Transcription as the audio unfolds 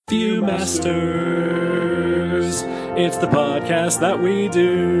Viewmasters. It's the podcast that we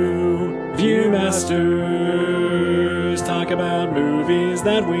do. Viewmasters. Talk about movies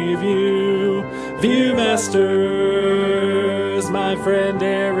that we view. Viewmasters. My friend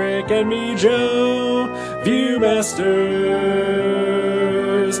Eric and me, Joe.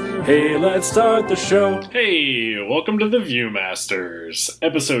 Viewmasters. Hey, let's start the show. Hey, welcome to the Viewmasters.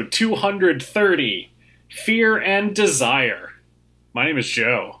 Episode 230. Fear and Desire. My name is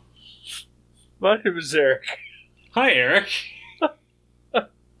Joe. My name is Eric. Hi, Eric.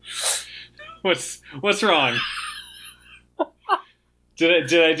 What's wrong?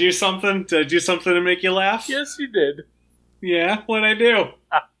 Did I do something? Did I do something to make you laugh? Yes, you did. Yeah, what'd I do?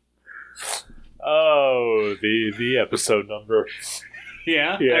 Oh, the episode number.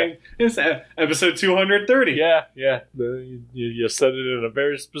 Yeah, Yeah. It's episode 230. Yeah. You said it in a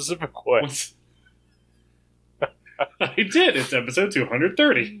very specific way. I did. It's episode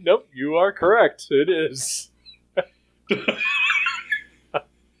 230. Nope, you are correct. It is.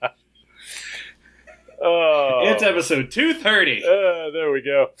 Oh, It's episode 230. there we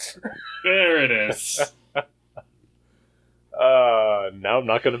go. There it is. Now I'm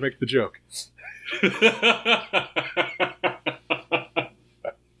not going to make the joke.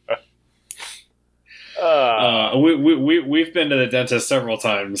 We've been to the dentist several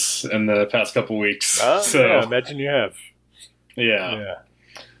times in the past couple weeks. So yeah, I imagine you have. yeah.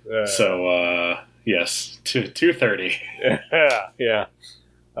 Yeah. Yes, 230. Yeah.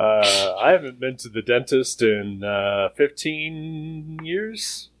 I haven't been to the dentist in 15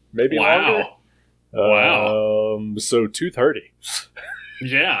 years, maybe longer. Wow. So 230.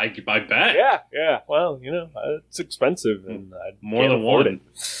 Yeah, I bet. Yeah. Well, it's expensive, and I More can't than afford one. it.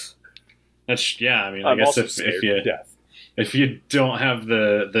 That's I mean, I I'm guess also if scared you to death. if you don't have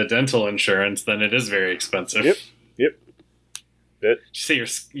the dental insurance, then it is very expensive. Yep. Did you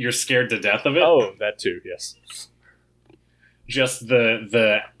say you're scared to death of it? Oh, that too. Yes. Just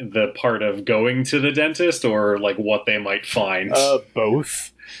the part of going to the dentist, or like what they might find.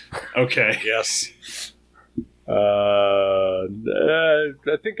 Both. Okay. Yes. I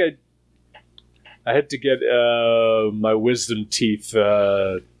think I had to get my wisdom teeth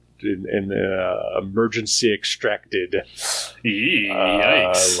in emergency extracted.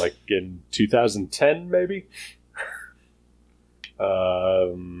 Yikes. Like in 2010, maybe.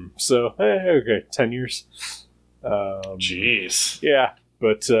 Okay, 10 years. Jeez. Yeah,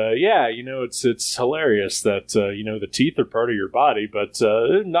 but it's hilarious that the teeth are part of your body, but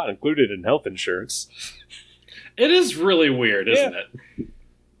they're not included in health insurance. It is really weird, isn't it?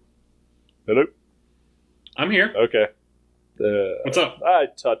 Hello? I'm here. Okay. What's up? I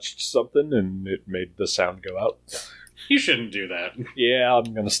touched something and it made the sound go out. You shouldn't do that. Yeah,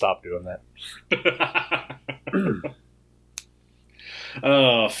 I'm going to stop doing that.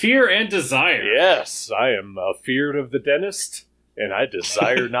 Fear and Desire. Yes, I am feared of the dentist, and I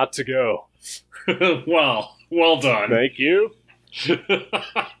desire not to go. well done. Thank you.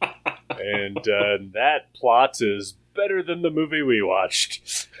 And that plot is better than the movie we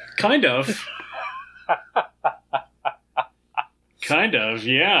watched. Kind of. Kind of,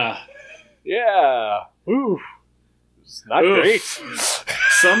 yeah. Yeah. Ooh. It's not great.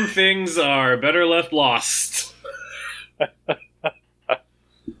 Some things are better left lost.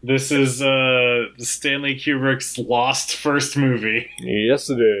 This is Stanley Kubrick's lost first movie. Yes,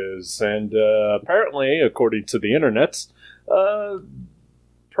 it is. And apparently, according to the internet,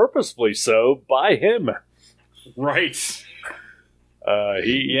 purposefully so by him. Right.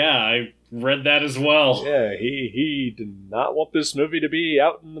 I read that as well. Yeah, he did not want this movie to be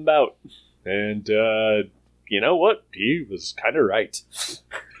out and about. And you know what? He was kind of right.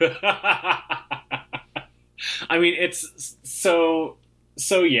 I mean, it's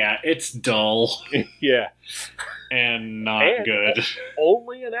so yeah, it's dull Yeah. and not good.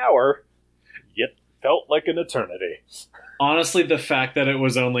 Only an hour, yet felt like an eternity. Honestly, the fact that it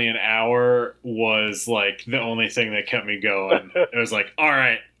was only an hour was like the only thing that kept me going. It was like, all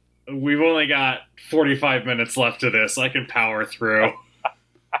right, we've only got 45 minutes left of this. I can power through.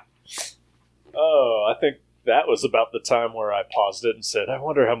 Oh, I think that was about the time where I paused it and said, I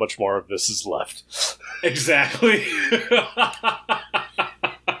wonder how much more of this is left. Exactly.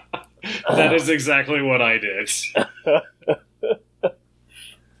 That is exactly what I did.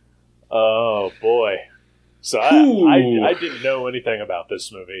 Oh, boy. So I didn't know anything about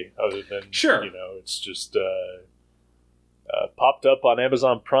this movie other than, Sure. It's just popped up on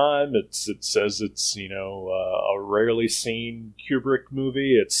Amazon Prime. It says it's, a rarely seen Kubrick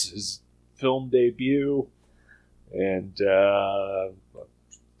movie. It's his film debut. And I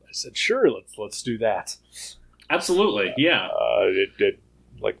said, sure, let's do that. Absolutely, yeah. It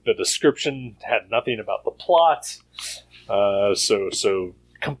like the description had nothing about the plot. So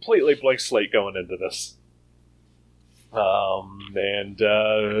completely blank slate going into this. And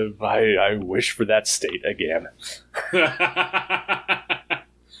I wish for that state again.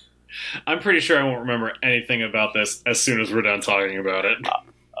 I'm pretty sure I won't remember anything about this as soon as we're done talking about it.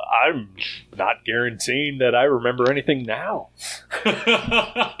 I'm not guaranteeing that I remember anything now.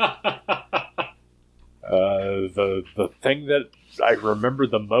 The thing that I remember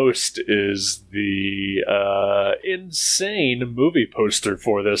the most is the insane movie poster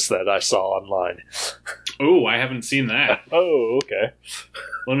for this that I saw online. Oh, I haven't seen that. Oh, okay.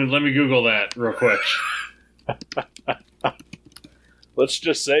 Let me Google that real quick. Let's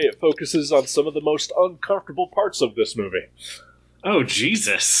just say it focuses on some of the most uncomfortable parts of this movie. Oh,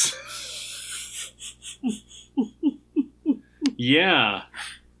 Jesus. Yeah.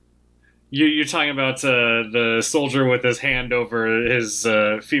 You're talking about the soldier with his hand over his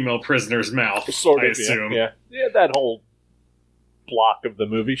female prisoner's mouth, Sort of, I assume. Yeah, that whole block of the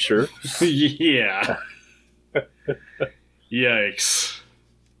movie, sure. Yeah. Yikes.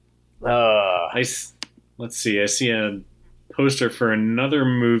 Let's see. I see a poster for another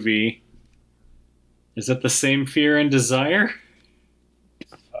movie. Is that the same Fear and Desire?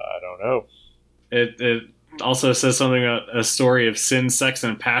 I don't know. It also says something about a story of sin, sex,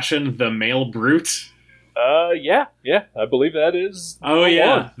 and passion. The Male Brute. Yeah. I believe that is. Oh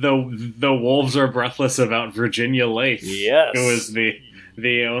yeah, the wolves are breathless about Virginia Lath. Yes, who is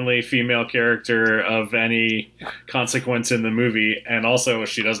the only female character of any consequence in the movie, and also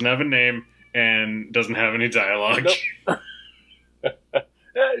she doesn't have a name and doesn't have any dialogue. Nope.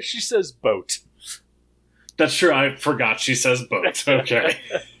 She says boat. That's true. I forgot she says boat. Okay.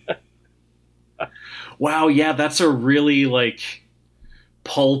 Wow. Yeah, that's a really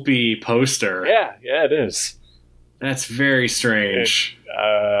pulpy poster. Yeah, it is. That's very strange.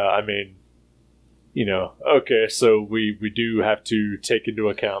 And, okay, so we do have to take into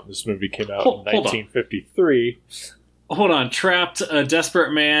account this movie came out in 1953. Hold on. Trapped, a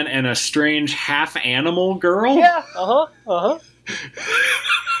desperate man, and a strange half-animal girl? Yeah,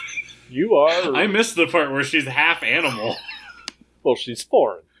 You are... I missed the part where she's half-animal. Well, she's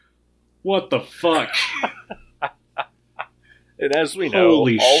foreign. What the fuck? And as we know,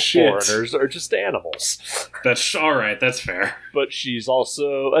 Holy all shit. foreigners are just animals. That's alright, that's fair. But she's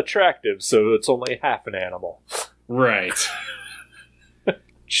also attractive, so it's only half an animal. Right.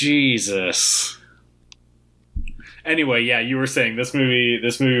 Jesus. Anyway, yeah, you were saying this movie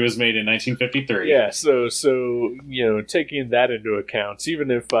was made in 1953. Yeah, so taking that into account, even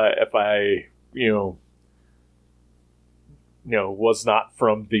if I was not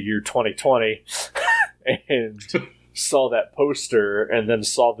from the year 2020 and saw that poster and then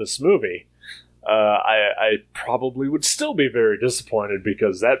saw this movie, I probably would still be very disappointed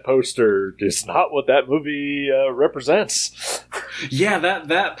because that poster is not what that movie represents. Yeah,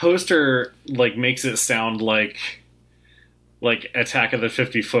 that poster makes it sound like Attack of the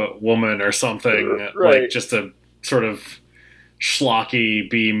 50-Foot Woman or something, right. Like just a sort of schlocky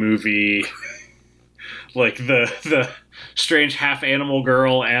B movie, like the strange half animal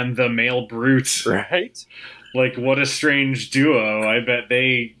girl and the male brute, right? Like, what a strange duo! I bet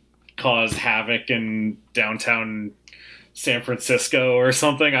they cause havoc in downtown San Francisco or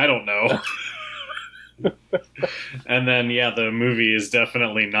something. I don't know. And then, yeah, the movie is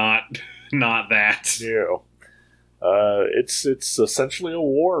definitely not that. Yeah. It's essentially a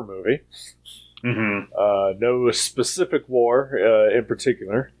war movie. Mm-hmm. No specific war in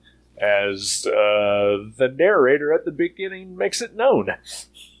particular, as the narrator at the beginning makes it known.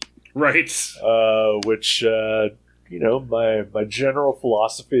 Right. Which, my general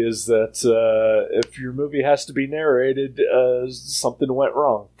philosophy is that if your movie has to be narrated, something went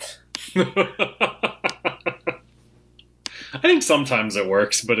wrong. I think sometimes it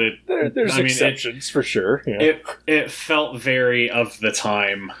works, but there's exceptions for sure. Yeah. It felt very of the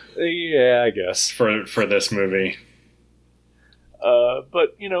time. Yeah, I guess for this movie.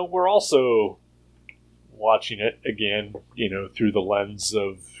 But we're also watching it again, through the lens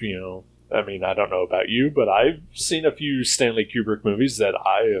of I don't know about you, but I've seen a few Stanley Kubrick movies that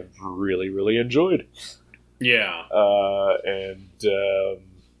I have really, really enjoyed. Yeah. And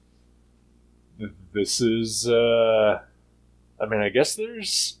this is. I guess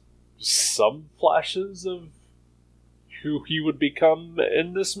there's some flashes of who he would become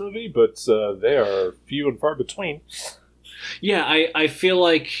in this movie, but they are few and far between. Yeah, I feel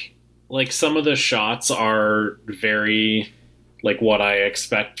like some of the shots are very what I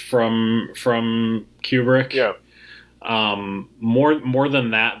expect from Kubrick. Yeah. More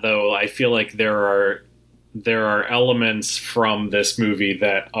than that, though, I feel like there are there are elements from this movie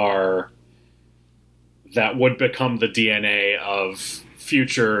that would become the DNA of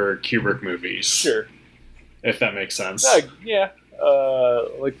future Kubrick movies. Sure. If that makes sense. Yeah.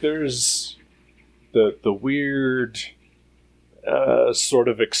 Like there's the weird sort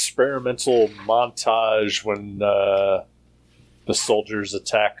of experimental montage when the soldiers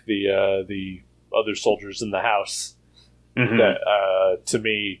attack the other soldiers in the house. Mhm. That to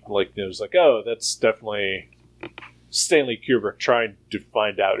me, like, it was like, oh, that's definitely Stanley Kubrick trying to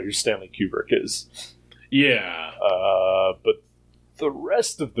find out who Stanley Kubrick is. Yeah. But the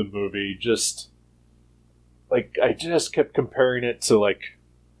rest of the movie just, like, I just kept comparing it to, like,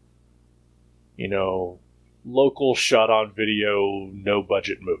 you know, local shot on video, no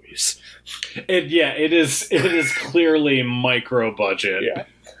budget movies. It is clearly micro budget. Yeah.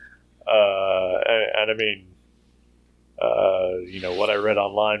 And I mean, what I read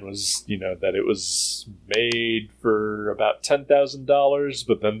online was, that it was made for about $10,000,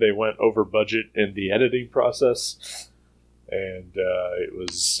 but then they went over budget in the editing process, and it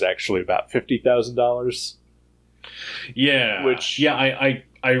was actually about $50,000. Yeah.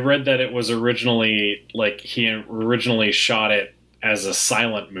 I read that it was originally, like, he originally shot it as a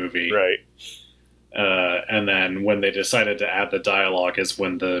silent movie. Right. And then when they decided to add the dialogue is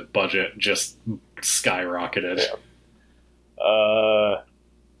when the budget just skyrocketed. Yeah.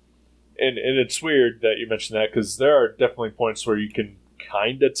 And it's weird that you mentioned that, because there are definitely points where you can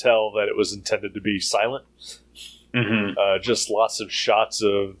kind of tell that it was intended to be silent. Mm-hmm. Just lots of shots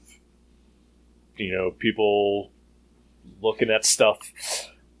of, people looking at stuff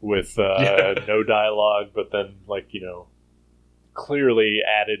with no dialogue, but then, like, clearly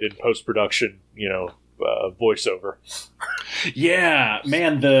added in post-production, voiceover. Yeah,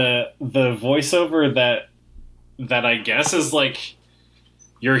 man, the voiceover that I guess is like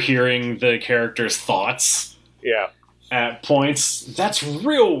you're hearing the character's thoughts. Yeah. At points. That's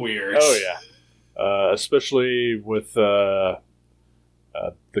real weird. Oh yeah. Especially with the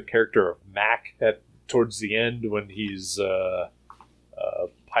character of Mac towards the end when he's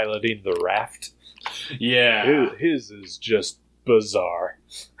piloting the raft. Yeah. His is just bizarre.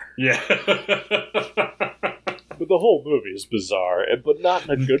 Yeah. But the whole movie is bizarre, but not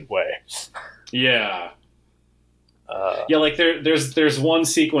in a good way. Yeah. Yeah, like there's one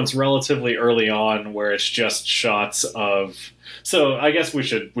sequence relatively early on where it's just shots of. So I guess we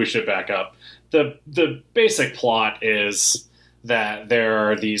should back up. The basic plot is that there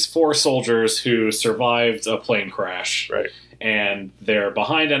are these 4 soldiers who survived a plane crash, right? And they're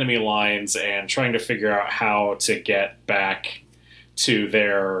behind enemy lines and trying to figure out how to get back to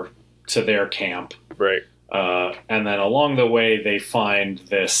their camp, right? And then along the way they find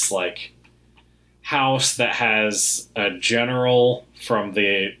this like house that has a general from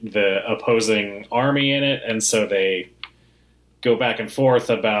the opposing army in it, and so they go back and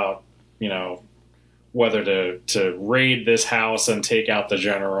forth about whether to raid this house and take out the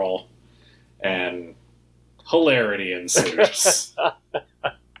general, and hilarity ensues.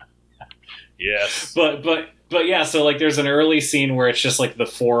 Yes. But yeah, so like there's an early scene where it's just like the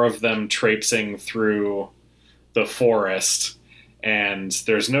 4 of them traipsing through the forest, and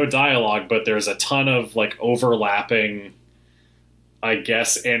there's no dialogue, but there's a ton of like overlapping, I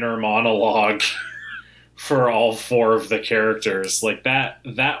guess, inner monologue for all 4 of the characters. Like that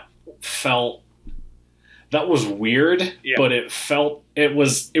was weird, yeah. But it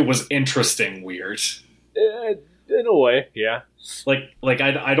was interesting weird. In a way, yeah. Like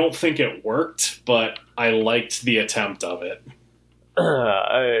I don't think it worked, but I liked the attempt of it.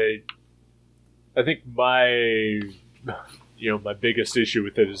 I think my biggest issue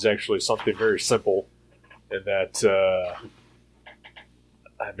with it is actually something very simple, in that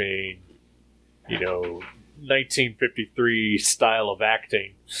 1953 style of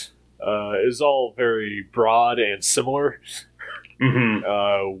acting is all very broad and similar. Mm-hmm.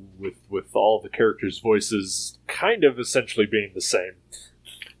 With all the characters' voices kind of essentially being the same,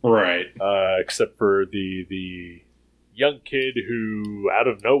 right? Except for the young kid who out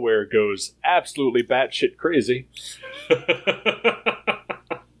of nowhere goes absolutely batshit crazy.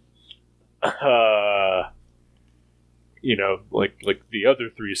 Like the other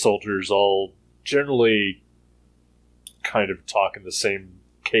 3 soldiers all generally kind of talk in the same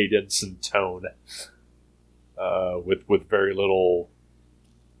cadence and tone. With very little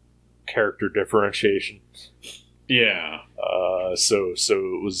character differentiation. Yeah. So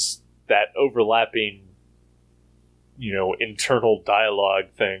it was that overlapping, internal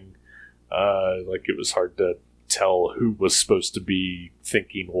dialogue thing. Like it was hard to tell who was supposed to be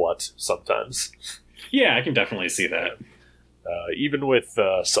thinking what sometimes. Yeah, I can definitely see that. Even with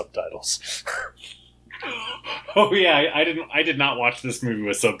subtitles. Oh yeah, I did not watch this movie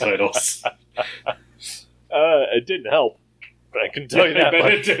with subtitles. It didn't help. I can tell you that I bet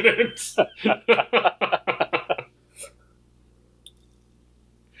much. it didn't.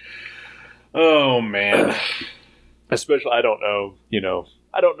 Oh man. Especially, I don't know,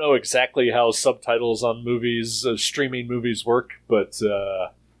 I don't know exactly how subtitles on movies, streaming movies work, but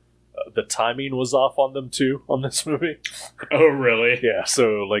the timing was off on them too on this movie. Oh really? Yeah,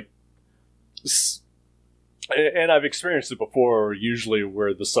 so and I've experienced it before, usually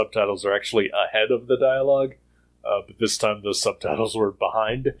where the subtitles are actually ahead of the dialogue, but this time the subtitles were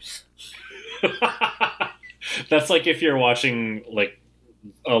behind. That's like if you're watching like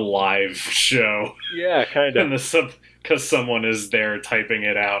a live show. Yeah, kind And of. because someone is there typing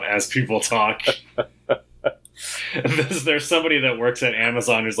it out as people talk. There's somebody that works at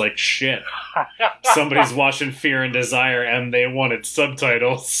Amazon who's like, shit, somebody's watching Fear and Desire and they wanted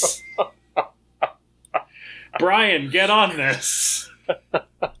subtitles. Brian, get on this.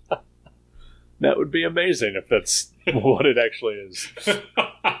 That would be amazing if that's what it actually is.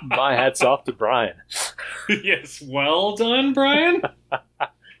 My hat's off to Brian. Yes, well done, Brian.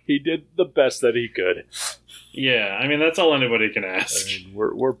 He did the best that he could. Yeah, I mean, that's all anybody can ask. I mean,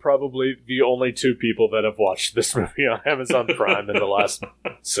 we're probably the only two people that have watched this movie on Amazon Prime in the last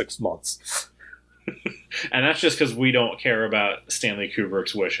 6 months. And that's just because we don't care about Stanley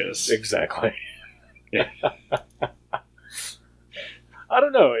Kubrick's wishes. Exactly. Yeah. I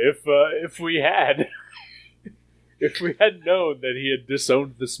don't know if we had known that he had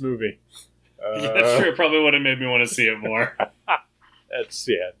disowned this movie. That's true. It probably would have made me want to see it more. That's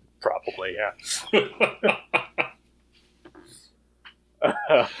probably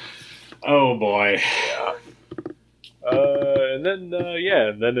Oh boy. and then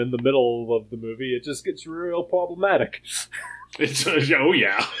in the middle of the movie, it just gets real problematic. It's oh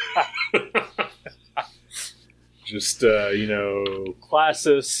yeah. Just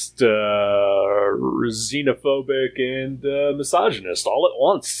classist, xenophobic, and misogynist all at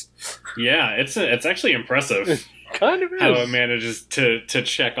once. Yeah, it's actually impressive Kind of is. how it manages to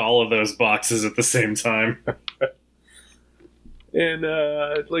check all of those boxes at the same time. And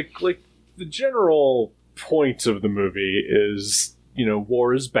like the general point of the movie is,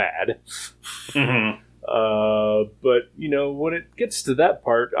 war is bad. Mm-hmm. But when it gets to that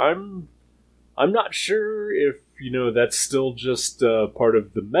part, I'm not sure if that's still just part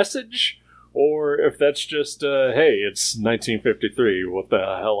of the message, or if that's just hey, it's 1953. What the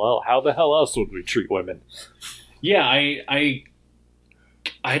hell? How the hell else would we treat women? Yeah, I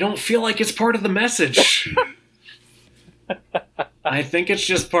don't feel like it's part of the message. I think it's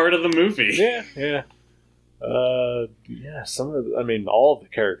just part of the movie. Yeah. All the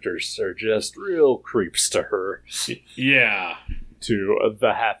characters are just real creeps to her. Yeah. To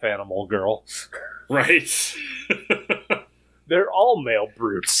the half animal girl. Right. They're all male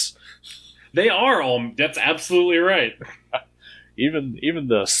brutes. They are all. That's absolutely right. Even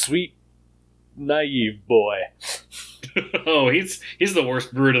the sweet, naive boy. Oh, he's the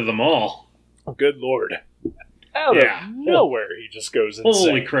worst brute of them all. Good lord. Out of nowhere, he just goes insane.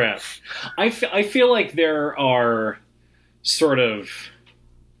 Holy crap. I feel like there are sort of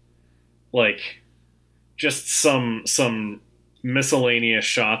like just some miscellaneous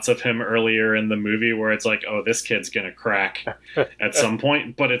shots of him earlier in the movie where it's like, oh, this kid's gonna crack at some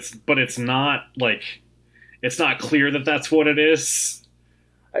point, but it's not like, it's not clear that that's what it is.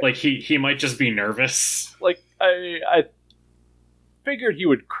 Like he might just be nervous. Like I figured he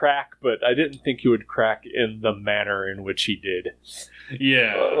would crack, but I didn't think he would crack in the manner in which he did.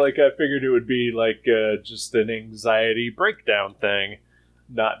 Yeah. Like I figured it would be like just an anxiety breakdown thing,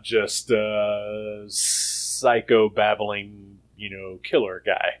 not just psycho babbling, killer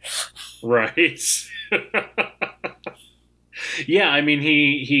guy. Right. Yeah, I mean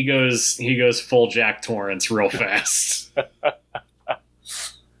he goes full Jack Torrance real fast.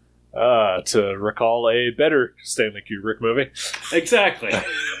 To recall a better Stanley Kubrick movie. Exactly.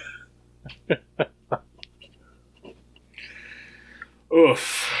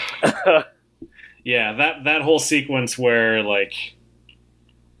 Oof. Yeah, that whole sequence where like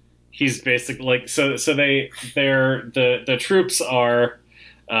he's basically like the troops are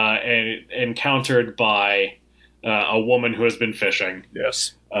encountered by a woman who has been fishing.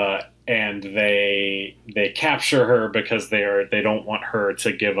 Yes. And they capture her because they don't want her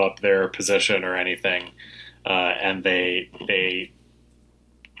to give up their position or anything, and they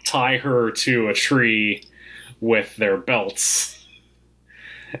tie her to a tree with their belts,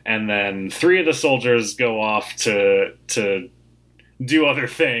 and then 3 of the soldiers go off to do other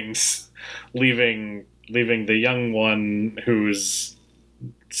things, leaving the young one who's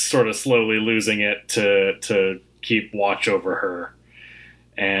sort of slowly losing it to keep watch over her.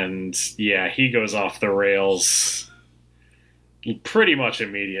 And yeah, he goes off the rails pretty much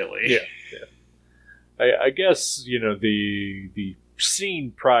immediately. Yeah. I guess, the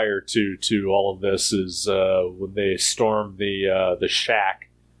scene prior to all of this is when they storm the shack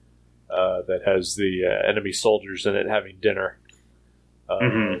that has the enemy soldiers in it having dinner,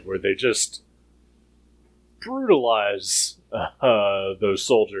 where they just brutalize those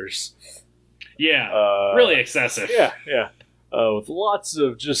soldiers. Yeah, really excessive. Yeah. With lots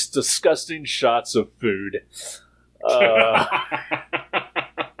of just disgusting shots of food.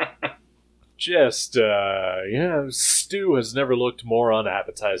 Stew has never looked more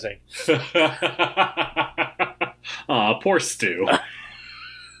unappetizing. Aw, poor Stu.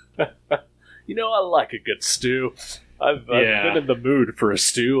 I like a good stew. I've been in the mood for a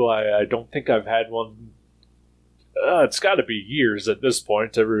stew. I don't think I've had one. It's got to be years at this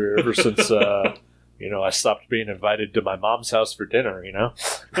point. Ever since I stopped being invited to my mom's house for dinner.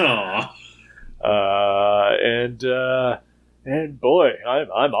 Aw. And boy,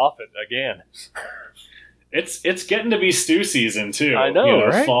 I'm off it again. It's getting to be stew season too. I know,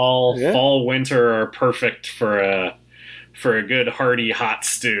 right? Fall, winter are perfect for a good hearty hot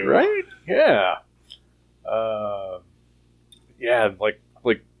stew, right? Yeah.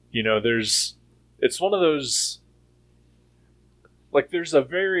 There's it's one of those, there's a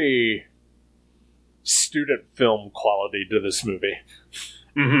very student film quality to this movie,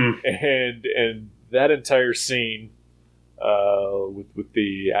 and that entire scene. With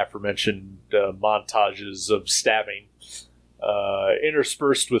the aforementioned montages of stabbing,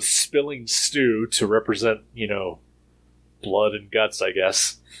 interspersed with spilling stew to represent, blood and guts, I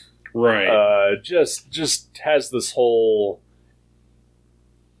guess. Right. Just has this whole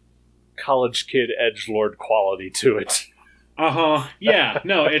college kid edgelord quality to it. Yeah.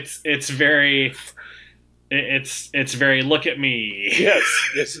 No, it's very look at me. Yes,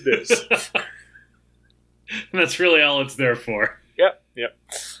 it is. That's really all it's there for. Yep.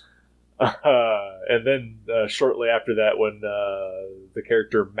 And then shortly after that, when the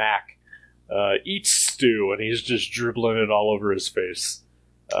character Mac eats stew and he's just dribbling it all over his face.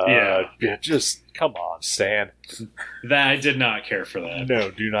 Just come on, Stan. That I did not care for that.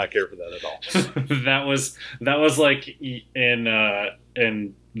 No, do not care for that at all. that was like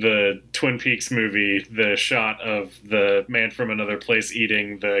in the Twin Peaks movie, the shot of the man from another place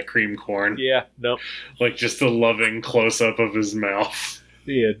eating the cream corn. Yeah, no. Like just the loving close up of his mouth.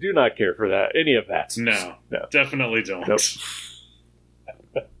 Yeah, do not care for that. Any of that. No. Definitely don't. Nope.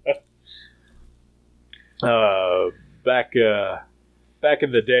 Back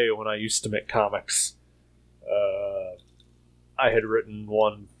in the day when I used to make comics, I had written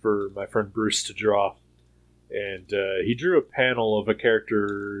one for my friend Bruce to draw, and he drew a panel of a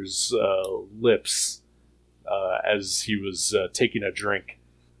character's lips as he was taking a drink,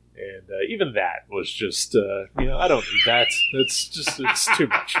 and even that was just I don't need that. It's too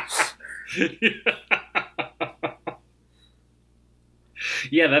much.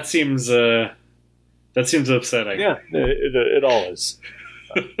 Yeah, that seems upsetting. Yeah, it all is.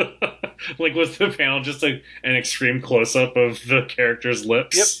 Like, was the panel just an extreme close-up of the character's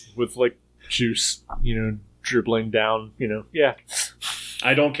lips? Yep, with juice, dribbling down, yeah.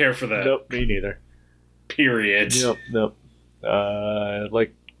 I don't care for that. Nope, me neither. Period. Nope.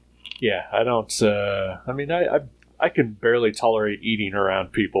 Yeah, I don't, I can barely tolerate eating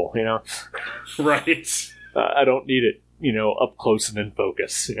around people, Right. I don't need it, up close and in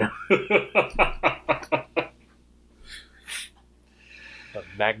focus,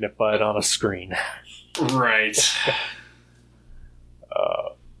 magnified on a screen. Right.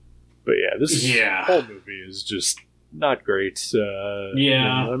 But yeah, this whole movie is just not great.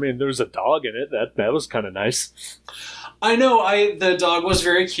 There's a dog in it. That was kind of nice. I know. The dog was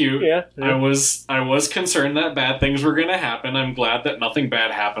very cute. Yeah. I was concerned that bad things were going to happen. I'm glad that nothing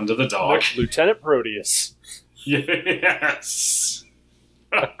bad happened to the dog. Lieutenant Proteus. Yes.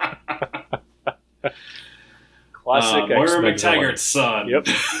 Classic Moira X-Men McTaggart's son. Yep.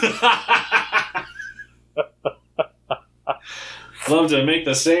 Love to make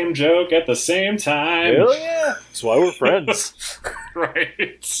the same joke at the same time. Hell yeah. That's why we're friends.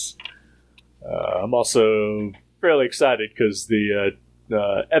 Right. I'm also fairly excited because the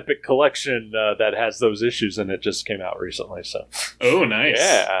Epic collection that has those issues in it just came out recently. So. Oh, nice.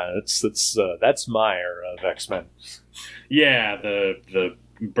 Yeah, that's my era of X-Men. Yeah, the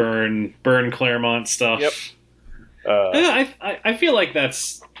Byrne Claremont stuff. Yep. I feel like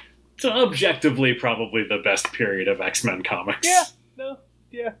that's objectively probably the best period of X-Men comics.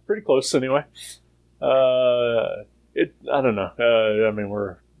 Yeah, pretty close anyway. I don't know. I mean,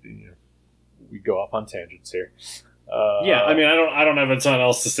 we go off on tangents here. Yeah, I mean, I don't have a ton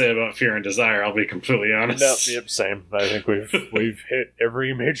else to say about Fear and Desire. I'll be completely honest. No, yep, same. I think we've hit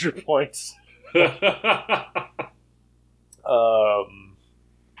every major point.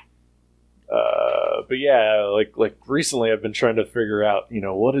 But yeah, like recently I've been trying to figure out,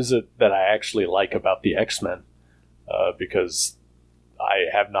 what is it that I actually like about the X-Men? Because I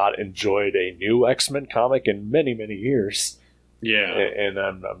have not enjoyed a new X-Men comic in many, many years. Yeah. And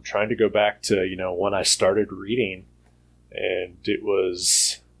I'm trying to go back to, when I started reading, and it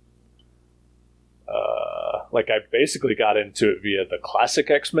was I basically got into it via the classic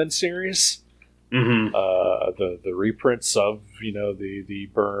X-Men series. Mm-hmm. The reprints of, the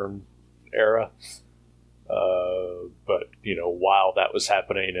Byrne era. But, while that was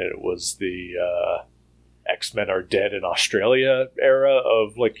happening, it was the X-Men Are Dead in Australia era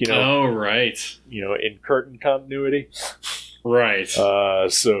of, Oh, right. In curtain continuity. Right.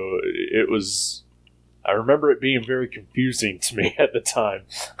 So it was... I remember it being very confusing to me at the time.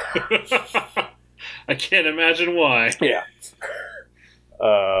 I can't imagine why. Yeah.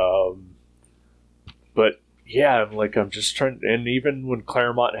 But yeah, I'm just trying, and even when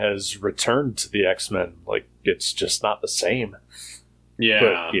Claremont has returned to the X-Men, it's just not the same.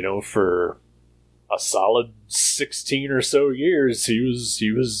 Yeah. But for a solid 16 or so years, he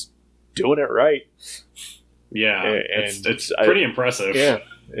was doing it right. Yeah, and it's pretty impressive. Yeah,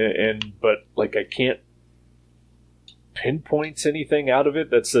 but I can't pinpoint anything out of it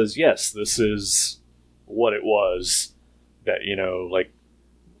that says, yes, this is what it was. That,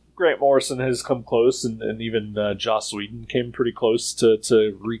 Grant Morrison has come close, and even Joss Whedon came pretty close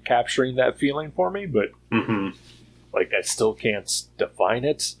to recapturing that feeling for me, but mm-hmm. I still can't define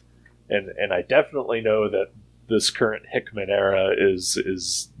it, and I definitely know that this current Hickman era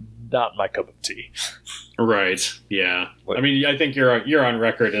is not my cup of tea. Right. Yeah. I mean, I think you're on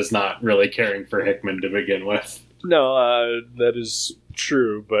record as not really caring for Hickman to begin with. No, that is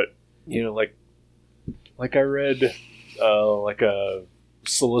true, but I read a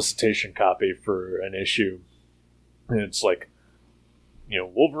solicitation copy for an issue, and it's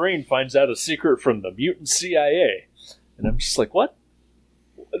Wolverine finds out a secret from the mutant CIA, and I'm just like, what?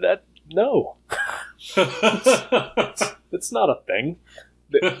 That no, it's not a thing.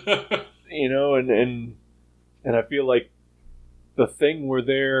 And I feel like the thing where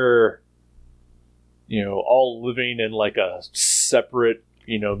they're all living in a separate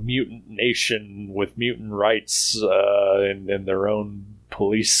mutant nation with mutant rights and their own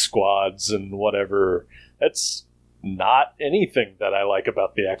police squads and whatever, that's not anything that I like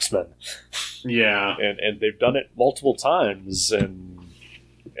about the X-Men. Yeah. And they've done it multiple times, and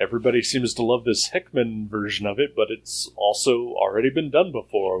everybody seems to love this Hickman version of it, but it's also already been done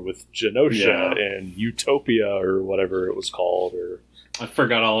before with Genosha and Utopia or whatever it was called. Or I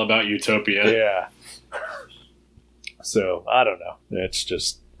forgot all about Utopia. Yeah. So I don't know. It's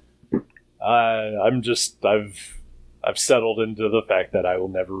just I've settled into the fact that I will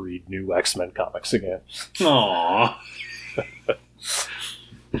never read new X-Men comics again. Aww.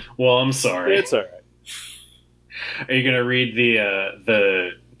 Well, I'm sorry. It's all right. Are you gonna read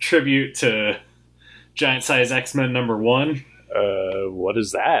the tribute to Giant Size X-Men #1? What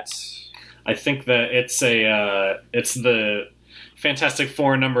is that? I think that it's the Fantastic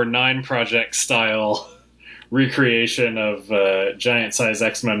Four #9 project style recreation of Giant Size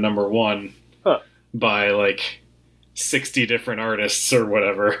X-Men #1 by 60 different artists or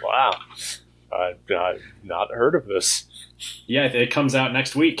whatever. Wow. I've not heard of this. Yeah, it comes out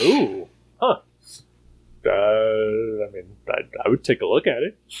next week. Ooh. Huh. I mean, I would take a look at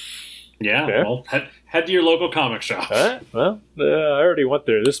it. Yeah. Well, head to your local comic shop. Well, I already went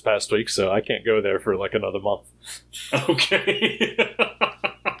there this past week, so I can't go there for another month. Okay.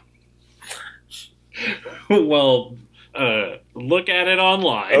 Well, look at it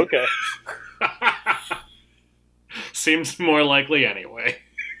online. Okay. Seems more likely anyway.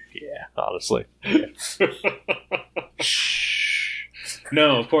 Yeah, honestly. Yeah.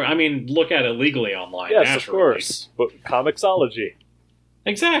 No, of course. I mean, look at it legally online. Yes, naturally. of course. But Comixology.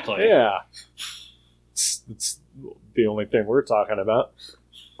 Exactly. Yeah. It's the only thing we're talking about.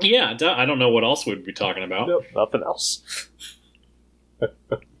 Yeah, I don't know what else we'd be talking about. Nope, nothing else.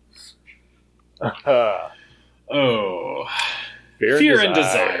 Fear and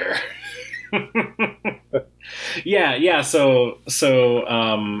Desire. Yeah. So,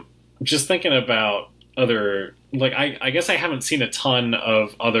 just thinking about other, I guess I haven't seen a ton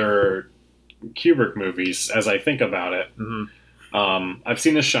of other Kubrick movies as I think about it. Mm-hmm. I've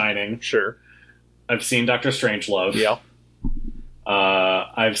seen The Shining. Sure. I've seen Dr. Strangelove. Yeah.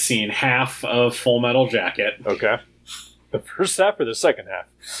 I've seen half of Full Metal Jacket. Okay. The first half or the second half?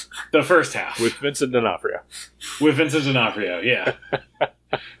 The first half. With Vincent D'Onofrio. With Vincent D'Onofrio, yeah.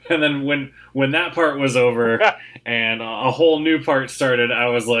 And then when that part was over and a whole new part started, I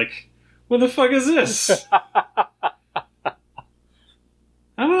was like, what the fuck is this? I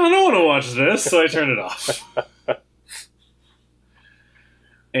don't want to watch this, so I turned it off.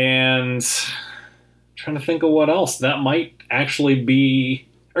 And trying to think of what else. That might actually be...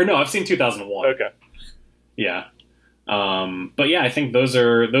 Or no, I've seen 2001. Okay. Yeah. But yeah, I think those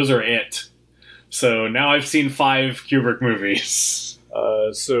are it. So now I've seen 5 Kubrick movies.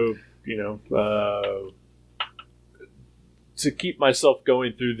 So, to keep myself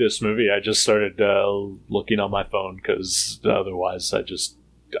going through this movie, I just started looking on my phone because otherwise I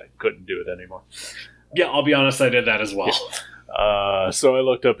couldn't do it anymore. Yeah, I'll be honest, I did that as well. So I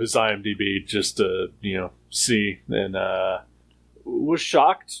looked up his IMDb just to, see, and was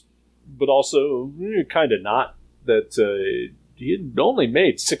shocked, but also kind of not, that he had only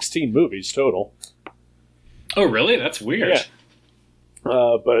made 16 movies total. Oh, really? That's weird. Yeah.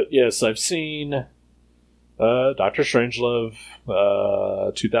 But yes, I've seen Dr. Strangelove,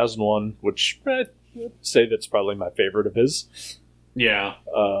 2001, which I'd say that's probably my favorite of his. Yeah.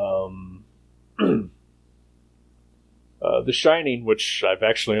 The Shining, which I've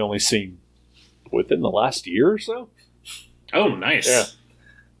actually only seen within the last year or so. Oh, nice. Yeah.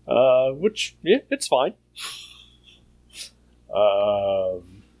 Which, yeah, it's fine. I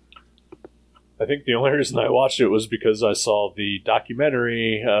think the only reason I watched it was because I saw the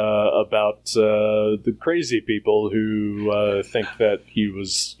documentary about the crazy people who think that he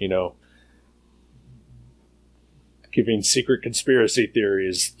was, giving secret conspiracy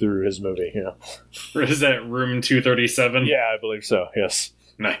theories through his movie. Is that Room 237? Yeah, I believe so. Yes.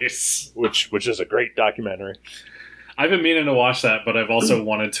 Nice. Which is a great documentary. I've been meaning to watch that, but I've also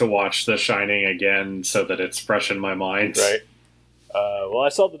wanted to watch The Shining again so that it's fresh in my mind. Right. Well, I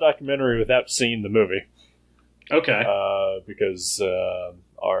saw the documentary without seeing the movie. Okay. Because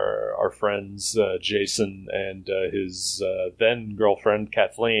our friends Jason and his then girlfriend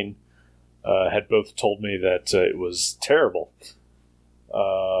Kathleen had both told me that it was terrible.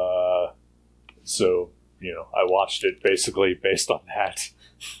 So I watched it basically based on that.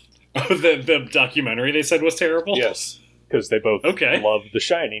 Oh, the documentary they said was terrible? Yes, because they both loved The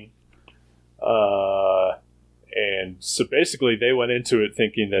Shining. And so basically they went into it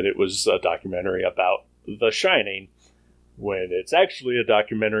thinking that it was a documentary about The Shining, when it's actually a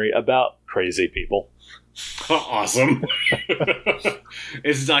documentary about crazy people. Awesome.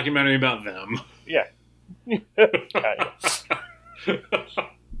 It's a documentary about them. Yeah.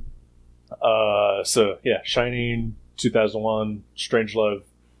 So, yeah, Shining, 2001, Strangelove,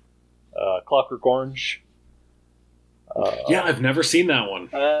 Clockwork Orange. Yeah, I've never seen that one.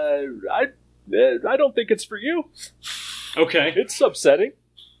 I don't think it's for you. Okay. It's upsetting.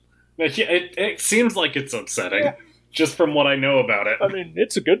 It seems like it's upsetting, Yeah. just from what I know about it. I mean,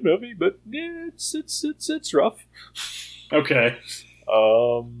 it's a good movie, but yeah, it's rough. Okay.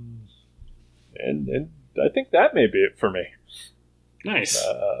 And I think that may be it for me. Nice.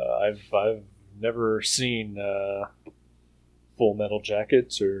 I've never seen Full Metal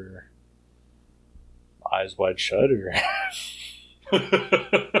Jacket or Eyes Wide Shut or.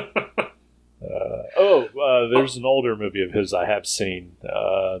 There's an older movie of his I have seen.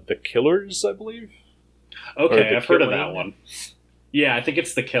 The Killers, I believe. Okay, I've heard of that Killing. one. Yeah, I think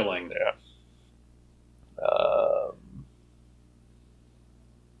it's The Killing. Yeah.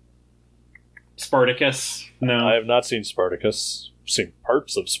 Spartacus? No. I have not seen Spartacus. I've seen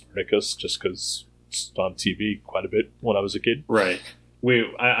parts of Spartacus just because it's on TV quite a bit when I was a kid. Right.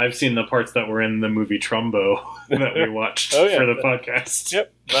 I've seen the parts that were in the movie Trumbo that we watched Oh, yeah. for the podcast.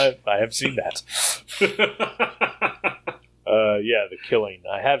 Yep, I have seen that. Yeah, The Killing.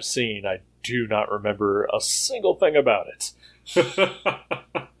 I have seen. I do not remember a single thing about it.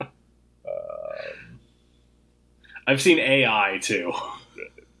 I've seen AI too.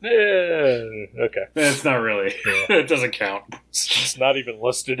 Okay. It's not really. Yeah. It doesn't count. It's not even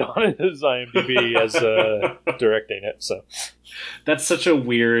listed on his IMDb as directing it, so. That's such a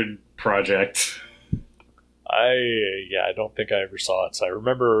weird project. I don't think I ever saw it. So I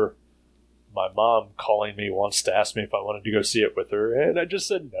remember my mom calling me once to ask me if I wanted to go see it with her, and I just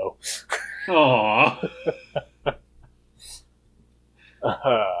said no. Aww.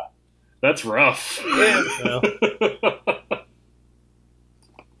 That's rough. Yeah, well,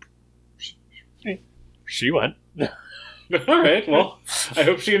 she went. Alright, well, I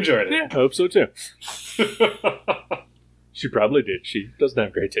hope she enjoyed it. Yeah, I hope so too. She probably did. She doesn't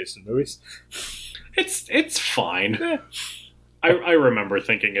have great taste in movies. It's fine. Yeah. I remember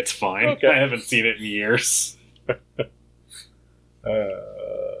thinking it's fine. Okay. I haven't seen it in years.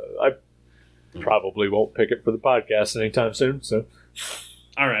 I probably won't pick it for the podcast anytime soon. So,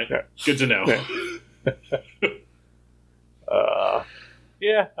 All right. Yeah. Good to know.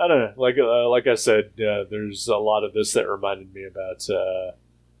 Yeah, I don't know. Like I said, there's a lot of this that reminded me about of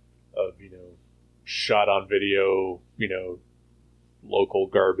shot on video, local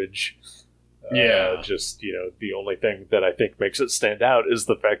garbage. Yeah. Just the only thing that I think makes it stand out is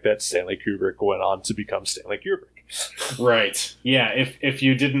the fact that Stanley Kubrick went on to become Stanley Kubrick. Right. Yeah. If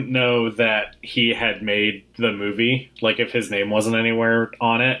you didn't know that he had made the movie, like if his name wasn't anywhere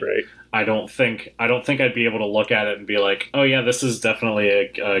on it, Right. I don't think I'd be able to look at it and be like, oh yeah, this is definitely a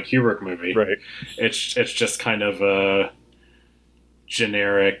Kubrick movie. Right. It's just kind of a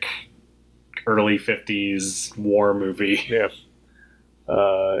generic early 50s war movie. Yeah.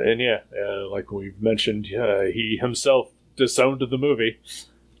 Like we've mentioned, he himself disowned the movie,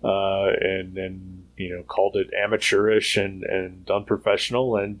 and called it amateurish and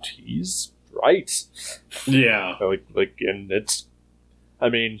unprofessional, and he's right. Yeah. And it's, I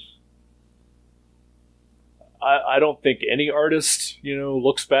mean, I don't think any artist,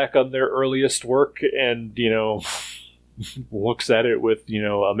 looks back on their earliest work and, looks at it with,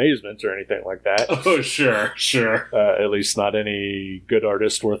 amazement or anything like that. Oh, sure. At least not any good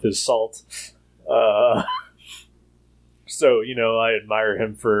artist worth his salt. So, I admire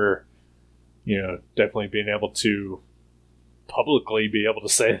him for, definitely being able to publicly be able to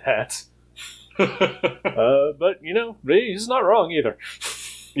say that. But, he's not wrong either.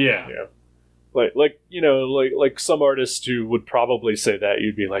 Yeah. Like some artists who would probably say that,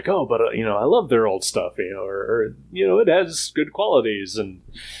 you'd be like, oh, but I love their old stuff, or it has good qualities, and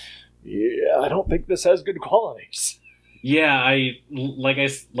yeah, I don't think this has good qualities. Yeah, like I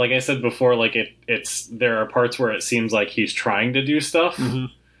said before, like it's there are parts where it seems like he's trying to do stuff, Mm-hmm.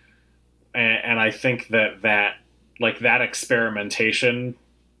 and I think that experimentation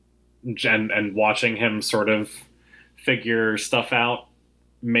and watching him sort of figure stuff out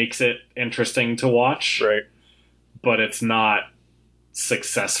makes it interesting to watch, Right. but it's not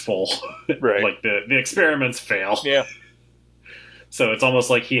successful. Right. Like the experiments fail. Yeah. So it's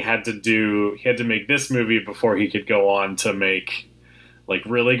almost like he had to make this movie before he could go on to make like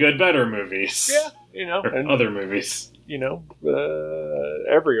really good, better movies. Yeah. Or And other movies.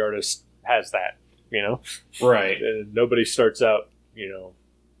 every artist has that, Right. and nobody starts out,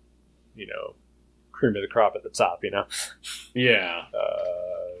 cream of the crop at the top, Yeah.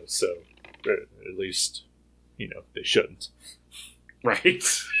 So at least, they shouldn't. Right.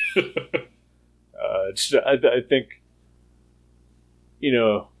 I think,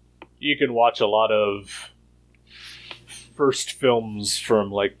 you can watch a lot of first films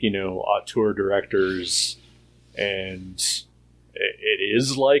from auteur directors, and it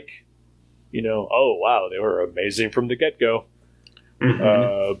is like, oh wow, they were amazing from the get-go.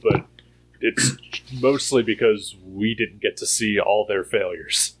 Mhm. But it's mostly because we didn't get to see all their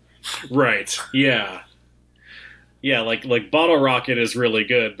failures. Right. Yeah. Yeah, like Bottle Rocket is really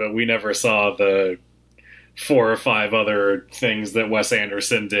good, but we never saw the 4 or 5 other things that Wes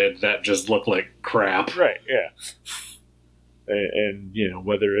Anderson did that just look like crap. Right, yeah. And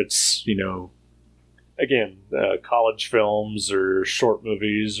whether it's, again, college films or short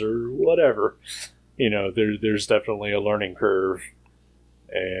movies or whatever, there's definitely a learning curve.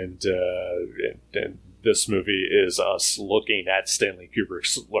 And this movie is us looking at Stanley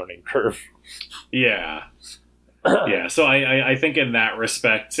Kubrick's learning curve. Yeah. Yeah, so I think in that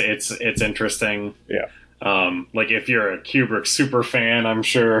respect it's interesting. Yeah. Like if you're a Kubrick super fan, I'm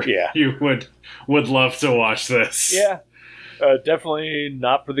sure you would love to watch this. Yeah. Definitely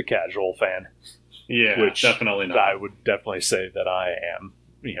not for the casual fan. Yeah, which definitely not. I would definitely say that I am.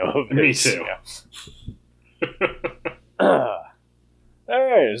 Of Me his, too. Yeah. All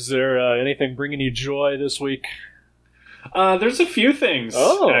right. Is there anything bringing you joy this week? There's a few things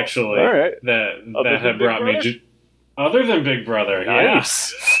actually all right. that have brought me joy. Other than Big Brother,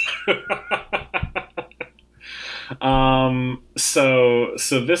 nice. Yeah. So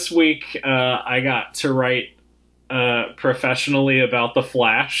this week I got to write professionally about The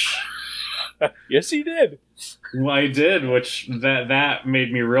Flash. Yes, he did. I did, which that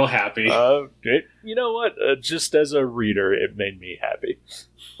made me real happy. You know what? Just as a reader, it made me happy.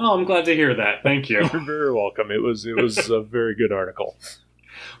 Oh, I'm glad to hear that. Thank you. You're very welcome. It was a very good article.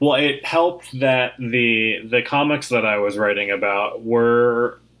 Well, it helped that the comics that I was writing about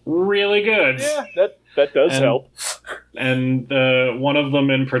were really good. Yeah, that does help. And one of them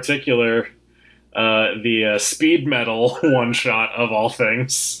in particular, the speed metal one shot of all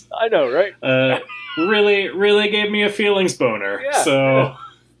things. I know, right? Really gave me a feelings boner. Yeah, so,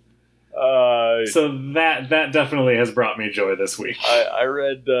 So that definitely has brought me joy this week. I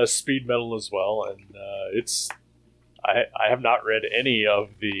read Speed Metal as well, and it's I have not read any of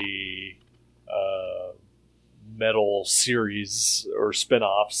the metal series or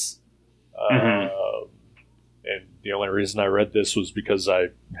spin-offs. And the only reason I read this was because I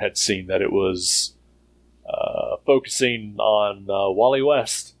had seen that it was focusing on Wally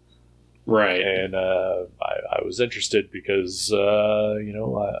West. Right. And I was interested because, I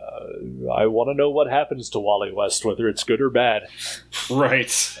want to know what happens to Wally West, whether it's good or bad.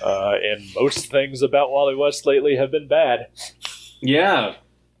 Right. And most things about Wally West lately have been bad. Yeah.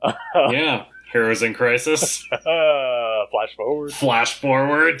 Yeah. Heroes in Crisis. Flash forward. Flash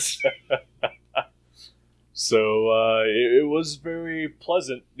forward. So it was very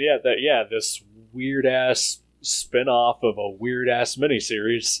pleasant. Yeah, this weird ass spin-off of a weird ass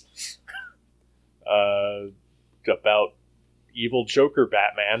miniseries about evil Joker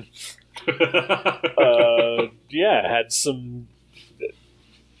Batman. Had some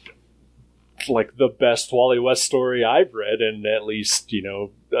like the best Wally West story I've read in at least a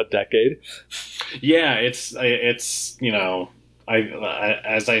decade. Yeah, it's as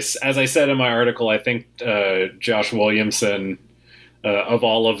I said in my article, I think Josh Williamson, of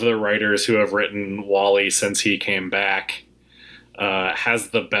all of the writers who have written Wally since he came back,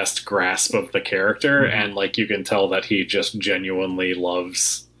 has the best grasp of the character, and like you can tell that he just genuinely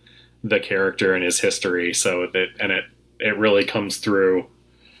loves the character and his history. So it really comes through.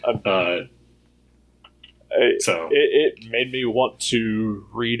 It made me want to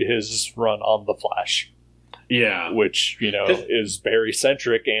read his run on The Flash. Yeah. Which, is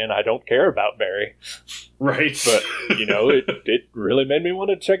Barry-centric, and I don't care about Barry. Right. But, it really made me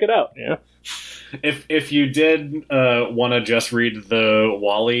want to check it out, yeah. If you did want to just read the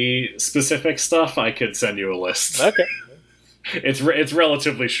Wally-specific stuff, I could send you a list. Okay. It's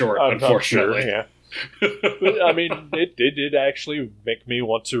relatively short, unfortunately. Sure, yeah. But, I mean, it did actually make me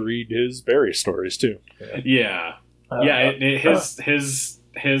want to read his Barry stories, too. Yeah.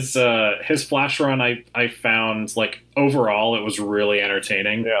 His Flash run, I found, like, overall it was really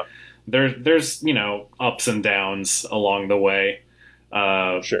entertaining. Yeah. There's ups and downs along the way,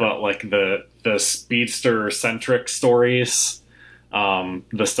 sure. But like the speedster centric stories,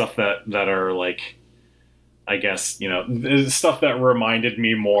 the stuff that are like, I guess the stuff that reminded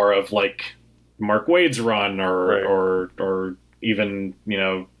me more of like Mark Waid's run or even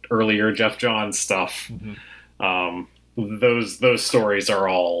earlier Jeff Johns stuff. Those stories are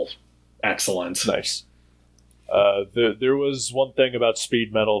all excellent. Nice. There was one thing about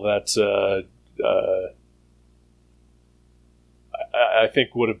Speed Metal that I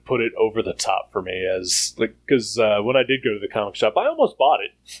think would have put it over the top for me, as like because when I did go to the comic shop, I almost bought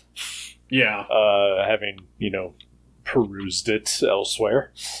it. Yeah. Having perused it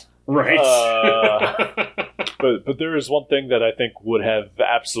elsewhere. Right. But there is one thing that I think would have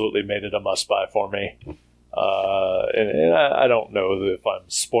absolutely made it a must buy for me. And I don't know if I'm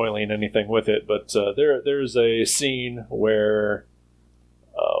spoiling anything with it, but there's a scene where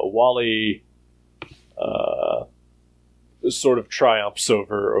Wally sort of triumphs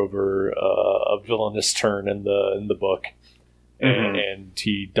over a villainous turn in the book, and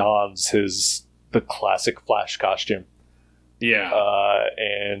he dons the classic Flash costume. Yeah,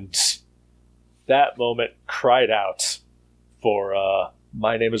 and that moment cried out for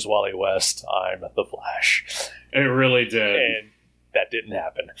my name is Wally West, I'm the Flash. It really did. And that didn't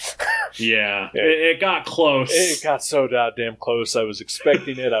happen. Yeah. It got close. It got so goddamn close. I was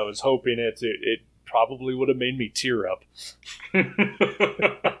expecting it. I was hoping it. It probably would have made me tear up.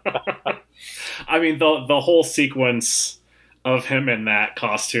 I mean, the whole sequence of him in that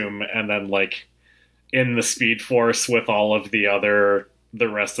costume and then, like, in the Speed Force with all of the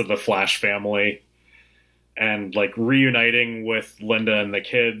rest of the Flash family and, like, reuniting with Linda and the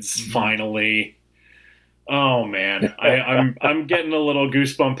kids finally. Oh man, I'm getting a little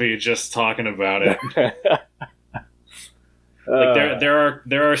goosebumpy just talking about it. Like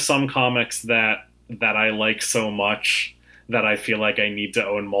there are some comics that I like so much that I feel like I need to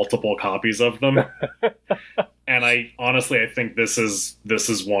own multiple copies of them. And I think this is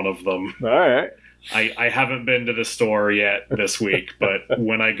one of them. All right. I haven't been to the store yet this week, but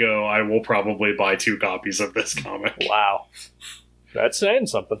when I go, I will probably buy 2 copies of this comic. Wow. That's saying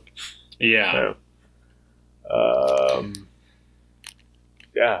something. Yeah.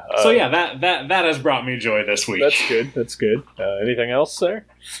 Yeah. So yeah, that has brought me joy this week. That's good. Anything else there?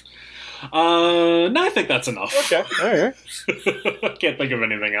 No, I think that's enough. Okay. All right. Can't think of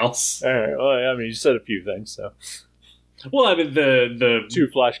anything else. All right. Well, I mean, you said a few things, so. Well, I mean the Two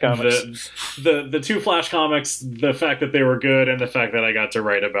Flash comics. the two Flash comics, the fact that they were good, and the fact that I got to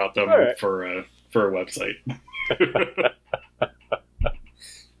write about them Right. for a website.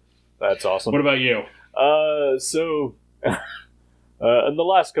 That's awesome. What about you? So in the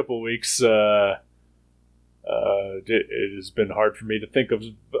last couple of weeks, it has been hard for me to think of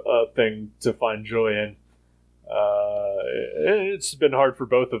a thing to find joy in. It's been hard for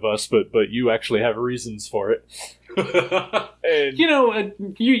both of us, but you actually have reasons for it. And,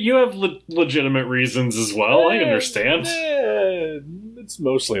 you have legitimate reasons as well. I understand. It's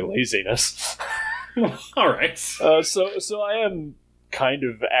mostly laziness. All right. So I am kind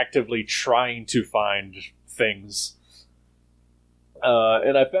of actively trying to find things.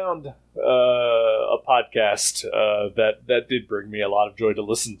 And I found a podcast that did bring me a lot of joy to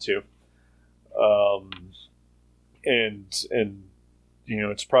listen to. And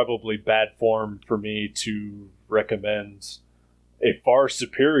it's probably bad form for me to recommend a far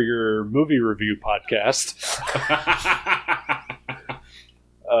superior movie review podcast.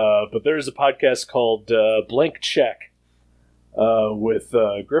 But there's a podcast called Blank Check with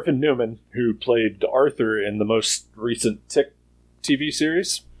Griffin Newman, who played Arthur in the most recent Tick TV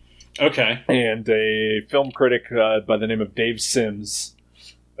series. Okay. And a film critic by the name of Dave Sims.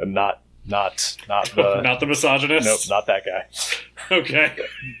 Not the not the misogynist. Nope, not that guy. Okay.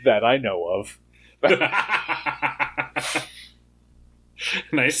 That I know of.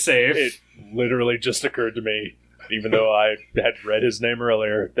 Nice save. It literally just occurred to me, even though I had read his name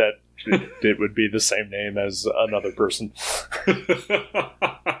earlier, that it would be the same name as another person.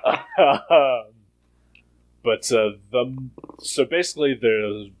 But so basically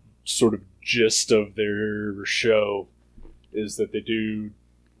the sort of gist of their show is that they do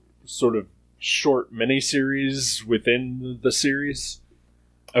sort of short miniseries within the series.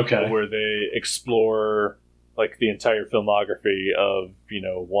 Okay. Where they explore like the entire filmography of,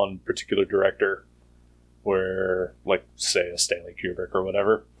 one particular director, where, like, say a Stanley Kubrick or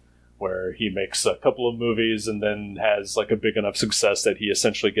whatever, where he makes a couple of movies and then has like a big enough success that he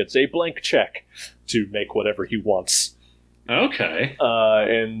essentially gets a blank check to make whatever he wants. Okay.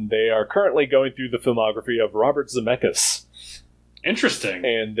 And they are currently going through the filmography of Robert Zemeckis. Interesting.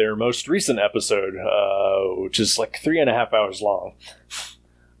 And their most recent episode, which is like 3.5 hours long,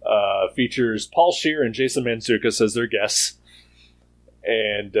 features Paul Scheer and Jason Mantzoukas as their guests.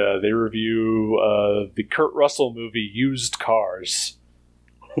 And they review the Kurt Russell movie Used Cars.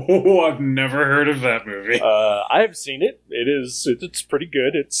 Oh, I've never heard of that movie. I have seen it. It's pretty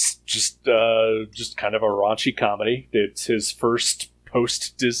good. It's just kind of a raunchy comedy. It's his first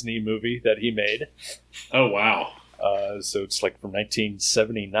post-Disney movie that he made. Oh, wow. So it's like from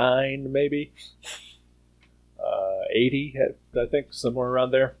 1979, maybe. 80, I think, somewhere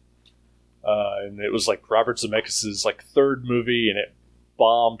around there. And it was like Robert Zemeckis' like third movie, and it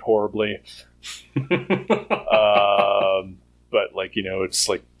bombed horribly. But it's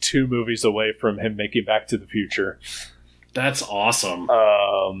like 2 movies away from him making Back to the Future. That's awesome.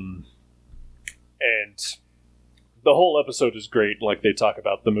 And the whole episode is great. Like, they talk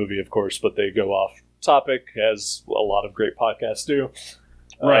about the movie, of course, but they go off topic, as a lot of great podcasts do.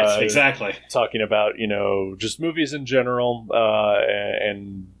 Right, exactly. Talking about, just movies in general,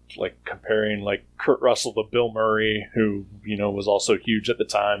 and like comparing like Kurt Russell to Bill Murray, who, was also huge at the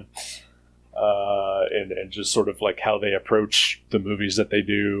time. And just sort of like how they approach the movies that they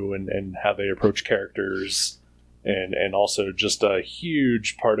do, and how they approach characters. And also just a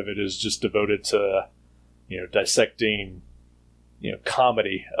huge part of it is just devoted to, dissecting,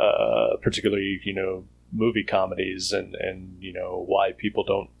 comedy, particularly, movie comedies, and why people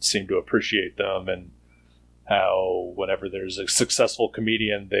don't seem to appreciate them, and how whenever there's a successful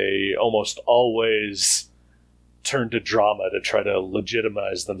comedian, they almost always turn to drama to try to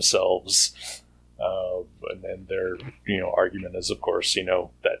legitimize themselves. And then their, argument is, of course,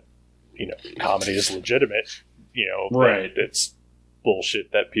 that, comedy is legitimate, right. It's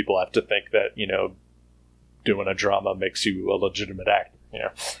bullshit that people have to think that, doing a drama makes you a legitimate actor,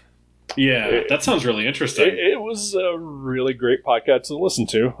 Yeah, that sounds really interesting. It was a really great podcast to listen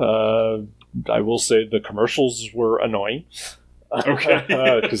to. I will say the commercials were annoying. Okay.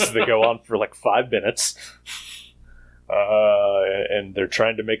 Because they go on for like 5 minutes. And they're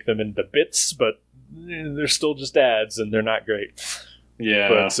trying to make them into bits, but they're still just ads, and they're not great. Yeah.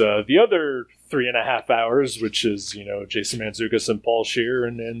 But the other 3.5 hours, which is, Jason Mantzoukas and Paul Scheer,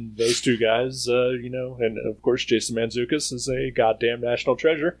 and those 2 guys, and of course Jason Mantzoukas is a goddamn national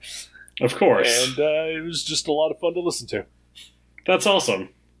treasure. Of course. And it was just a lot of fun to listen to. That's awesome.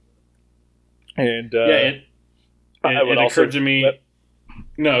 And it occurred to me.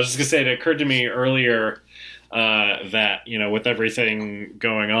 No, I was just gonna say it occurred to me earlier. that, with everything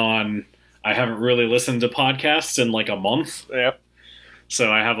going on, I haven't really listened to podcasts in like a month. Yeah.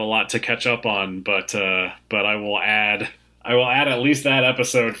 So I have a lot to catch up on, but I will add at least that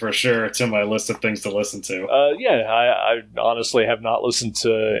episode for sure to my list of things to listen to. I honestly have not listened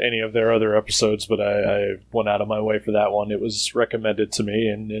to any of their other episodes, but I went out of my way for that one. It was recommended to me,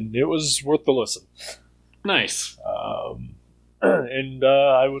 and it was worth the listen. Nice. And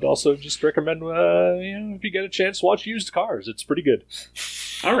I would also just recommend, if you get a chance, watch Used Cars. It's pretty good.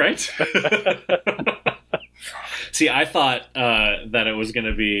 All right. See, I thought that it was going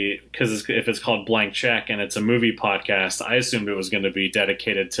to be, because if it's called Blank Check and it's a movie podcast, I assumed it was going to be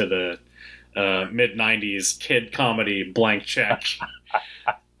dedicated to the mid-90s kid comedy Blank Check,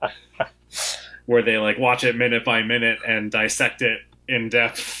 where they like watch it minute by minute and dissect it in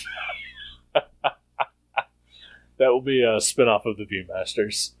depth. That will be a spin-off of the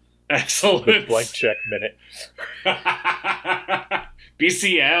Viewmasters. Excellent. The Blank Check Minute.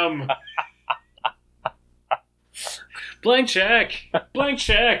 BCM. Blank check. Blank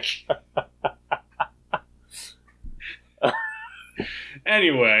check.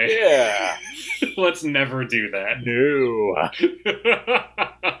 Anyway. Yeah. Let's never do that. No.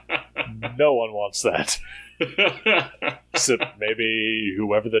 No one wants that. Except maybe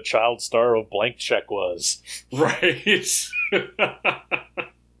whoever the child star of Blank Check was. Right.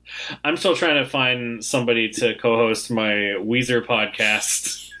 I'm still trying to find somebody to co-host my Weezer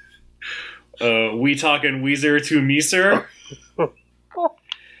podcast. We Talkin' Weezer to Meeser.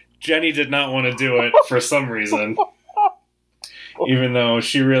 Jenny did not want to do it for some reason. Even though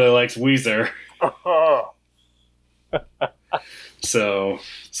she really likes Weezer. So,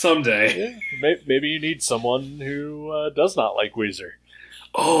 someday. Yeah, maybe you need someone who does not like Weezer.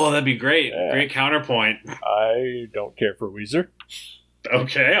 Oh, that'd be great. Yeah. Great counterpoint. I don't care for Weezer.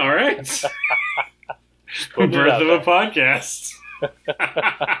 Okay, all right. Putting it Birth out of there. a podcast.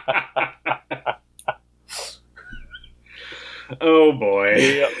 Oh, boy.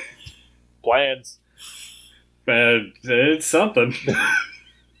 Yep. Plans. It's something.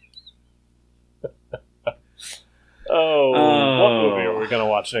 What movie are we going to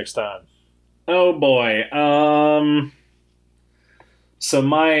watch next time? Oh boy. So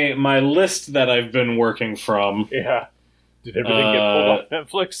my list that I've been working from. Yeah. Did everything get pulled off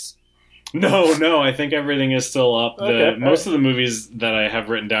Netflix? No, I think everything is still up. Okay, Most of the movies that I have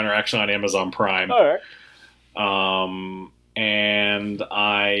written down are actually on Amazon Prime. All right. And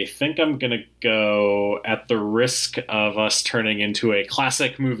I think I'm gonna go, at the risk of us turning into a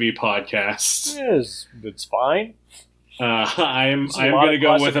classic movie podcast. Yes, it's fine. I'm There's a lot gonna of go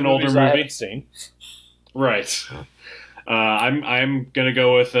classic with an older movies I movie. haven't seen. Right. I'm gonna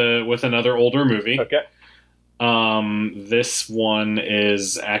go with another older movie. Okay. This one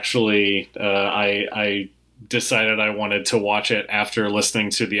is actually I decided I wanted to watch it after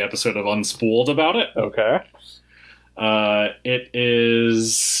listening to the episode of Unspooled about it. Okay. It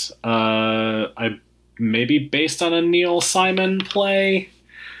is maybe based on a Neil Simon play.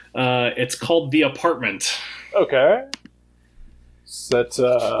 It's called The Apartment. Okay. Is that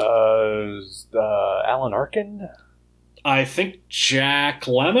Alan Arkin? I think Jack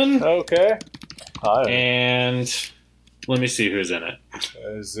Lemmon. Okay. And let me see who's in it.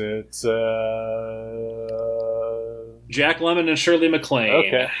 Is it Jack Lemmon and Shirley MacLaine.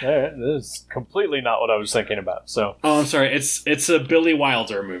 Okay. All right. This is completely not what I was thinking about. So. Oh, I'm sorry. It's a Billy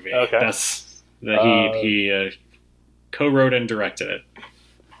Wilder movie. Okay. That's that he co-wrote and directed it.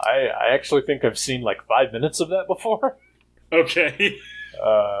 I actually think I've seen like 5 minutes of that before. Okay.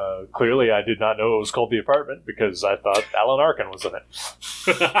 Clearly, I did not know it was called The Apartment because I thought Alan Arkin was in it.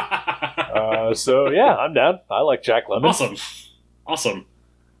 So yeah, I'm down. I like Jack Lemmon. Awesome.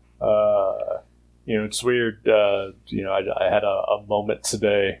 It's weird. I had a moment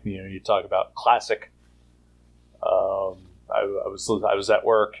today. You talk about classic. I was at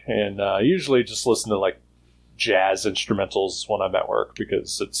work, and I usually just listen to like jazz instrumentals when I'm at work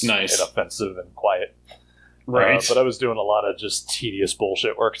because it's nice, inoffensive and quiet. Right. But I was doing a lot of just tedious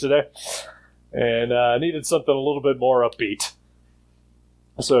bullshit work today, and I needed something a little bit more upbeat.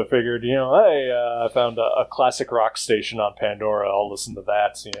 So I figured, I found a classic rock station on Pandora. I'll listen to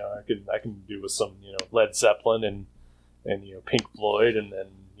that. I can do with some, Led Zeppelin and Pink Floyd, and then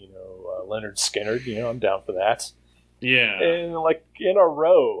Leonard Skinner. I'm down for that. Yeah. And like in a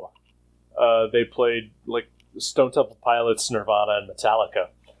row, they played like Stone Temple Pilots, Nirvana, and Metallica.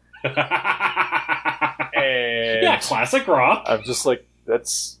 And yeah, classic rock. I'm just like,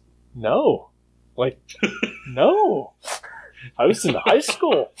 no. I was in high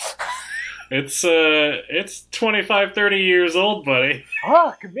school. It's 25, 30 years old, buddy.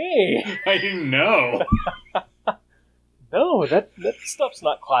 Fuck me! I know. No, that stuff's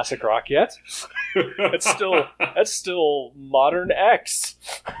not classic rock yet. That's still modern X.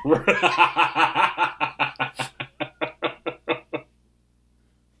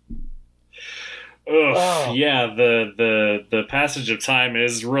 Ugh, yeah, the passage of time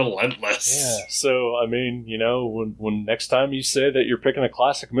is relentless. Yeah. So I mean, when next time you say that you're picking a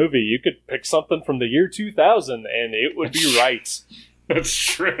classic movie, you could pick something from the year 2000, and it would be right. That's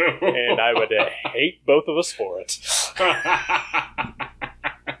true. And I would hate both of us for it.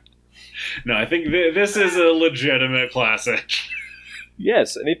 No, I think this is a legitimate classic.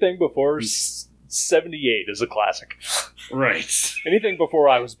 Yes, anything before 78 is a classic. Right. Anything before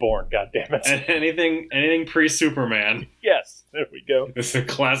I was born, goddammit. And anything pre-Superman. Yes, there we go. It's a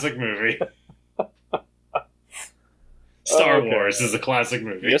classic movie. Star Wars is a classic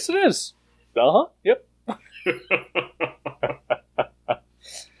movie. Yes, it is. Uh-huh, yep.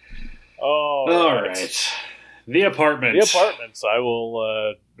 All right. The Apartment. The Apartments. I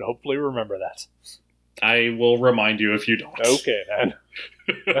will hopefully remember that. I will remind you if you don't. Okay, then.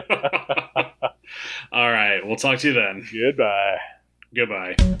 All right. We'll talk to you then. Goodbye.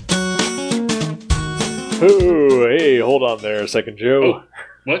 Goodbye. Ooh, hey, hold on there a second, Joe. Oh,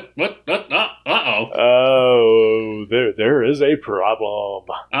 what? Uh-oh. Oh, there is a problem.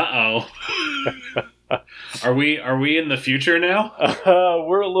 Uh-oh. Are we in the future now?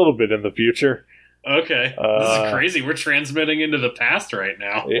 We're a little bit in the future. Okay. This is crazy. We're transmitting into the past right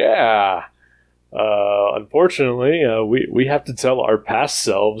now. Yeah. Unfortunately, we have to tell our past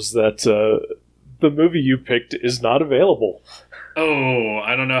selves that the movie you picked is not available. Oh,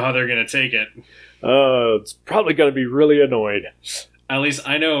 I don't know how they're going to take it. It's probably going to be really annoyed. At least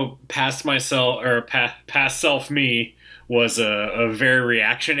I know past myself, or past self me, was a very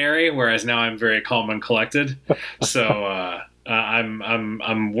reactionary, whereas now I'm very calm and collected. So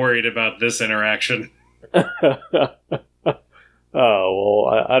I'm worried about this interaction. Oh,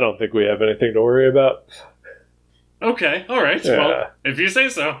 well, I don't think we have anything to worry about. Okay, all right. Yeah. Well, if you say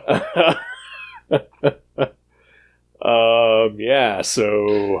so. Yeah,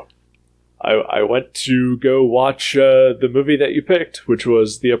 so I went to go watch the movie that you picked, which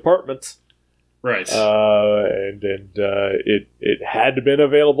was The Apartment. Right. And it had been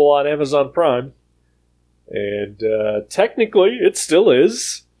available on Amazon Prime. And technically, it still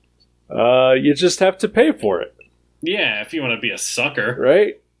is. You just have to pay for it. Yeah, if you want to be a sucker.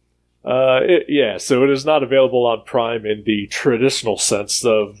 Right? So it is not available on Prime in the traditional sense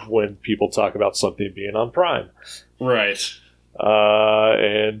of when people talk about something being on Prime. Right. I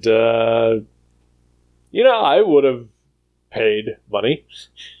would have paid money,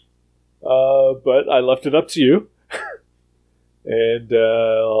 but I left it up to you and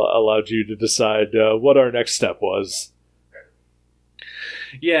allowed you to decide what our next step was.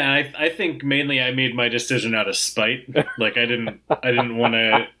 Yeah, I think mainly I made my decision out of spite. Like I didn't want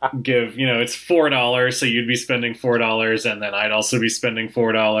to give, it's $4, so you'd be spending $4, and then I'd also be spending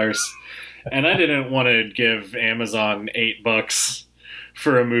 $4, and I didn't want to give Amazon $8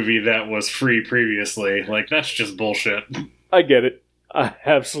 for a movie that was free previously. Like that's just bullshit. I get it. I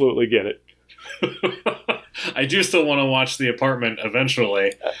absolutely get it. I do still want to watch The Apartment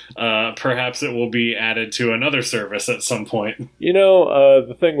eventually. Perhaps it will be added to another service at some point.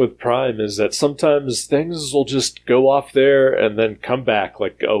 The thing with Prime is that sometimes things will just go off there and then come back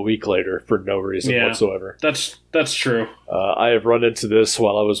like a week later for no reason whatsoever. That's true. I have run into this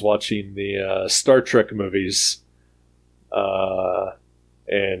while I was watching the Star Trek movies.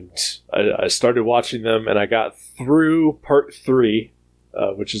 And I started watching them, and I got through part 3,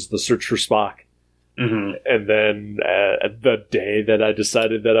 which is The Search for Spock. Mm-hmm. And then the day that I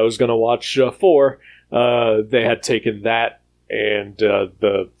decided that I was going to watch 4, they had taken that and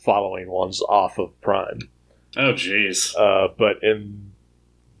the following ones off of Prime. Oh, jeez. But in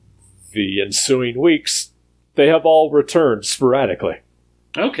the ensuing weeks, they have all returned sporadically.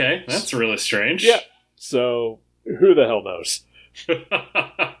 Okay, that's really strange. Yeah. So who the hell knows?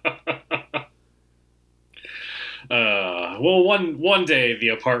 Well, one day, The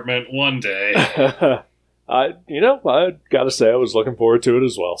Apartment, one day. I gotta say I was looking forward to it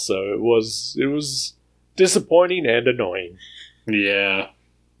as well. So it was disappointing and annoying. Yeah.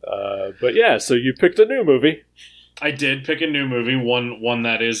 But yeah, so you picked a new movie. I did pick a new movie, one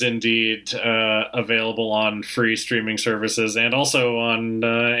that is indeed available on free streaming services and also on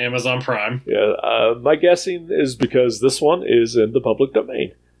Amazon Prime. Yeah, my guessing is because this one is in the public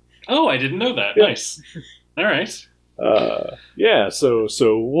domain. Oh, I didn't know that. Yeah. Nice. All right. Yeah, so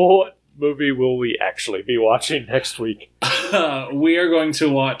what movie will we actually be watching next week? we are going to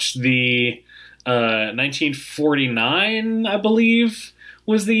watch the 1949, I believe,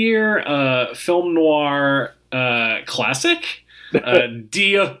 was the year, film noir classic,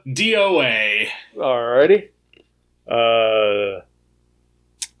 DOA. Alrighty.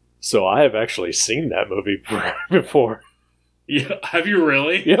 So I have actually seen that movie before. Yeah, have you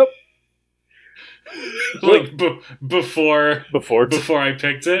really? Yep. Like before I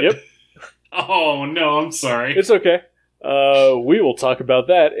picked it? Yep. Oh, no, I'm sorry. It's okay. We will talk about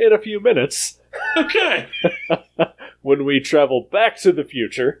that in a few minutes. Okay. When we travel back to the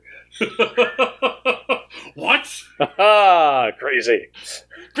future. What? Crazy.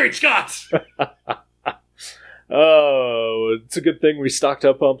 Great Scott! Oh, it's a good thing we stocked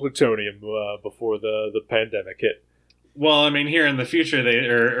up on plutonium before the pandemic hit. Well, I mean, here in the future,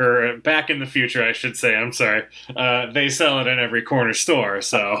 or back in the future, I should say, I'm sorry, they sell it in every corner store,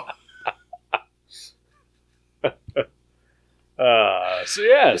 so...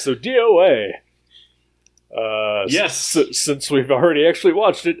 So DOA. Yes. Since we've already actually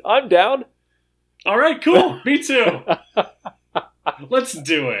watched it, I'm down. All right, cool. Me too. Let's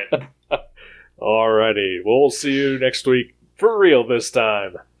do it. Alrighty. We'll see you next week. For real this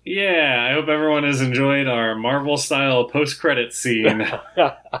time. Yeah, I hope everyone has enjoyed our Marvel-style post-credit scene.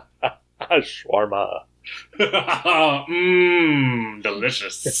 Shawarma. Mmm,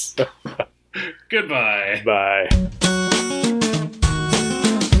 delicious. Goodbye. Bye.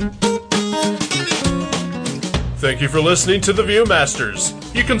 Thank you for listening to The Viewmasters.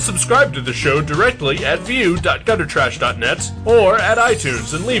 You can subscribe to the show directly at view.guttertrash.net or at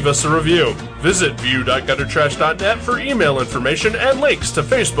iTunes and leave us a review. Visit view.guttertrash.net for email information and links to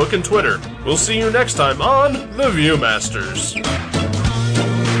Facebook and Twitter. We'll see you next time on The Viewmasters.